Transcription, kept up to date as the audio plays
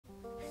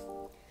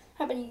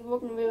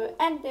welcome to the video,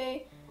 and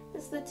today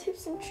this is the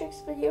tips and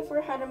tricks video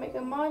for how to make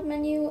a mod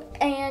menu.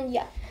 And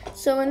yeah,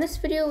 so in this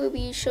video we'll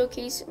be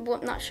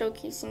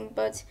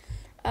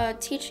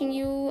teaching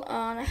you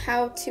on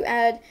how to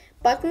add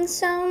button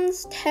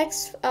sounds,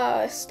 text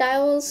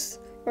styles,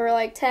 or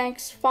like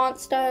text font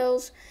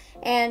styles,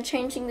 and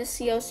changing the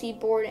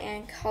COC board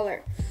and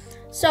color.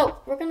 So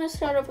we're gonna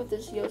start off with the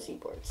COC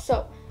board.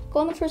 So go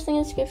on the first link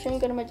in the description,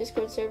 go to my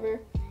Discord server.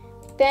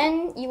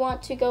 Then you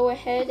want to go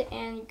ahead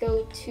and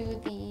go to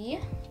the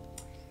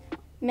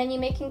menu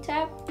making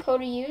tab,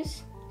 code to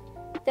use.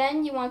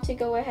 Then you want to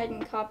go ahead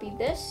and copy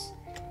this.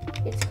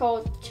 It's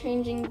called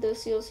changing the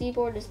CLC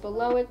board, is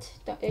below it.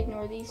 Don't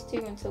ignore these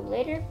two until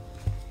later.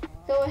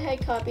 Go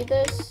ahead, copy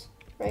this,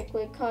 right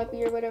click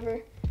copy or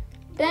whatever.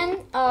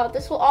 Then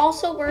this will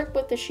also work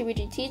with the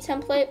ShibaGT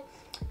template.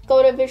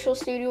 Go to Visual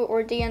Studio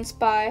or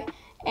DNSpy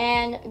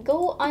and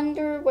go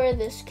under where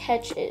this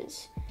catch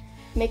is.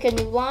 Make a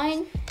new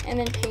line and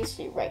then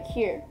paste it right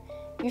here.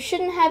 You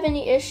shouldn't have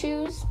any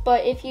issues,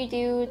 but if you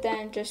do,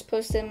 then just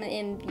post them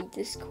in the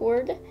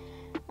Discord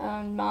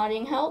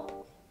modding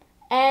help.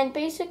 And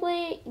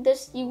basically,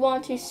 you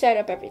want to set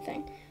up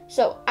everything.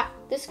 So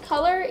this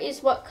color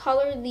is what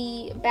color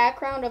the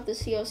background of the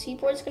CLC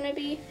board is going to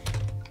be.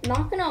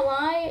 Not gonna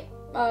lie,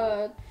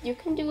 you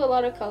can do a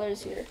lot of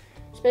colors here.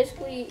 So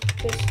basically,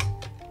 just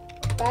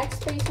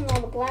backspace on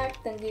all the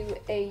black, then do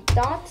a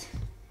dot.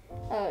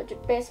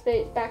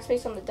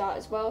 Backspace on the dot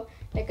as well,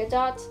 make a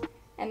dot,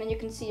 and then you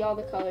can see all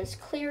the colors.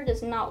 Clear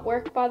does not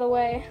work, by the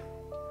way.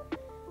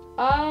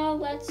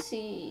 Let's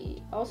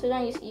see. Also,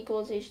 don't use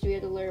equalization to be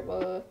able to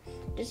learn,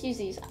 just use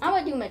these. I'm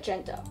gonna do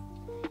magenta.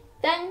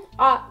 Then,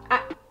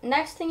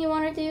 next thing you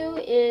want to do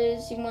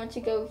is you want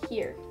to go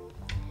here.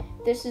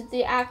 This is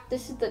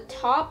the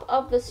top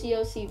of the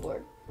COC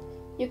board.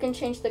 You can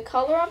change the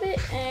color of it,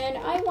 and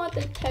I want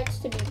the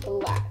text to be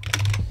black.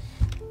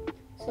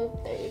 So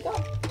there you go.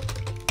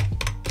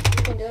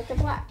 You can do it to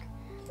black.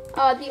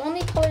 The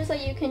only colors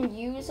that you can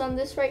use on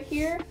this right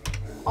here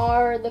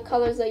are the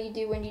colors that you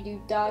do when you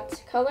do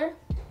dot color.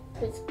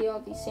 Basically all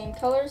these same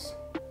colors.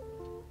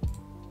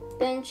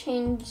 Then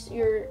change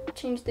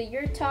the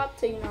your top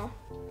to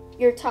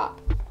your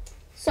top.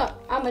 So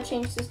I'm gonna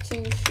change this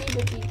to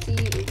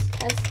ShibaGT is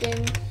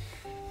testing.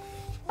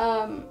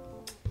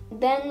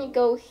 Then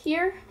go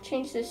here,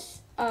 change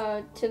this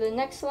to the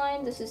next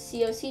line. This is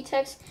COC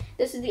text.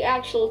 This is the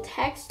actual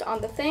text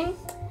on the thing.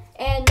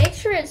 And make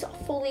sure it's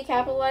fully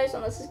capitalized,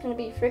 unless it's going to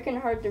be freaking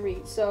hard to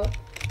read. So,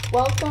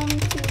 welcome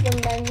to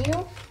the menu.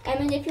 And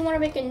then if you want to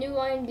make a new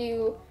line,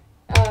 do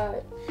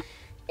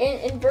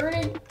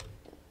inverted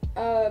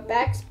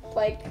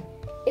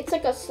it's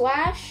like a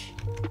slash,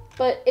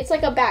 but it's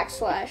like a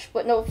backslash,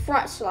 but no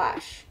front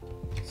slash.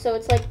 So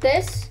it's like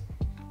this,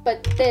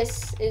 but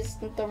this is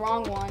the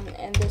wrong one,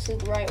 and this is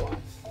the right one.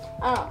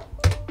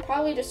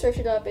 Probably just search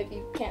it up if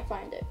you can't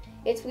find it.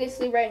 It's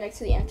basically right next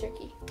to the enter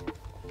key.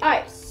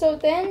 Alright, so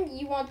then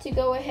you want to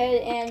go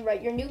ahead and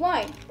write your new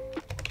line.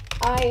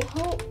 I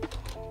hope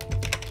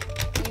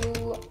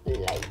you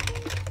like.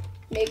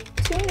 Make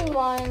 2 new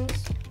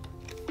lines.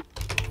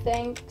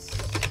 Thanks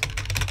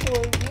for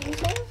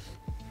using.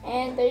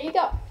 And there you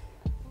go.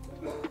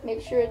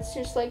 Make sure it's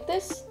just like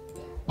this.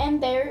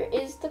 And there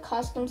is the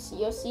custom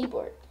COC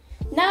board.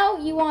 Now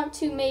you want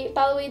to make,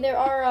 by the way, there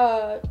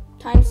are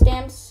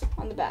timestamps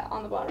on the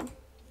bottom.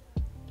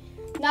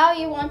 Now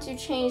you want to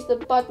change the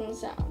button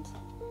sound.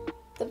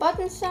 The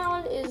button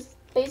sound is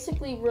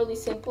basically really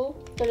simple.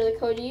 Go to the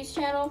code to use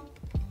channel,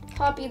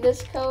 copy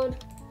this code,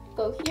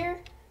 go here,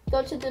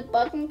 go to the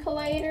button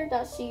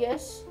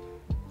collator.cs,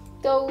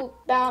 go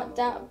down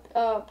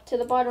to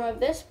the bottom of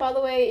this. By the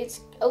way,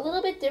 it's a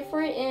little bit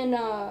different in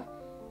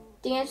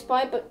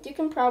DNSpy, but you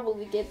can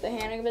probably get the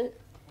hang of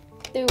it.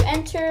 Do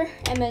enter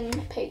and then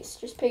paste.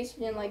 Just paste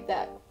it in like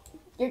that.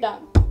 You're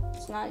done.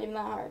 It's not even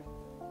that hard.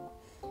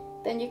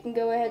 Then you can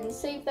go ahead and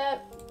save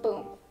that.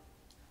 Boom.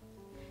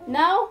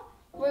 Now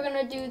we're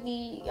gonna do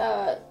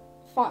the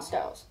font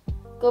styles.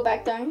 Go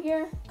back down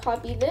here,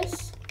 copy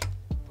this,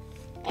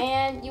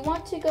 and you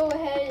want to go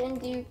ahead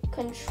and do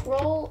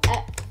Control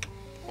F,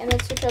 and then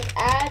search up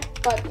Add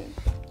Button.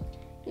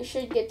 You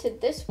should get to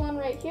this one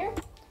right here,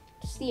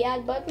 just the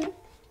Add Button.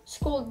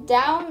 Scroll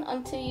down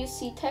until you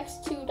see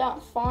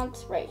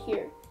text2.font right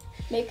here.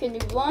 Make a new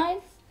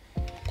line,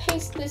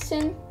 paste this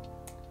in,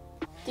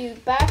 do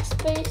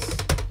backspace,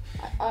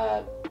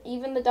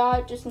 even the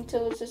dot just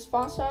until it's just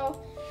font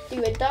style.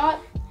 Do a dot,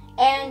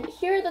 and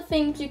here are the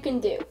things you can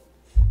do.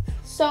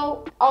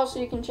 So also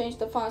you can change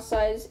the font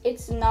size.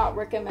 It's not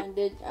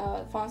recommended.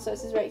 Font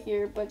size is right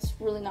here, but it's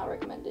really not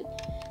recommended.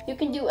 You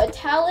can do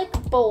italic,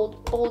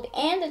 bold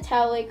and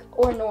italic,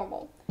 or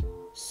normal.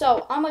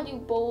 So I'm gonna do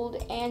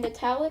bold and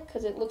italic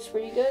because it looks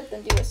pretty good.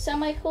 Then do a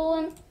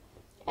semicolon,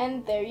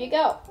 and there you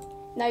go.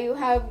 Now you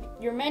have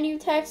your menu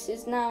text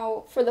is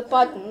now for the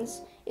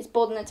buttons. It's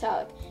bold and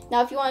italic.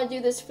 Now, if you want to do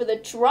this for the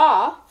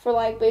draw, for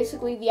like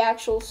basically the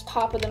actual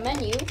top of the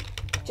menu,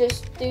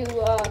 just do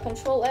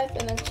Control F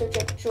and then search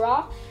up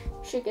draw.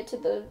 Should get to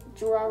the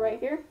draw right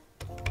here.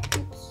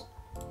 Oops.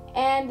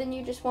 And then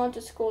you just want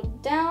to scroll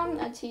down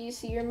until you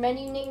see your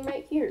menu name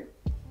right here.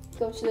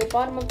 Go to the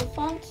bottom of the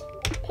font,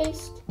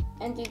 paste,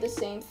 and do the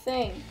same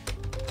thing.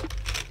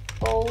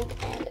 Bold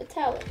and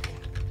italic.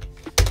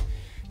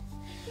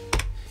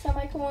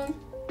 Semicolon,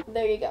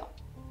 there you go.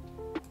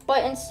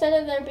 But instead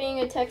of there being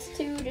a text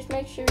 2, just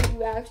make sure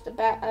you add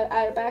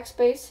a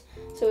backspace,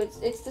 so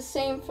it's the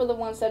same for the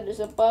ones that is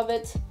above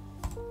it.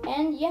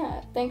 And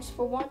yeah, thanks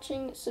for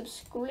watching.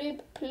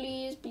 Subscribe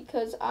please,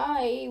 because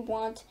I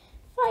want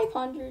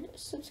 500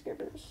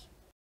 subscribers.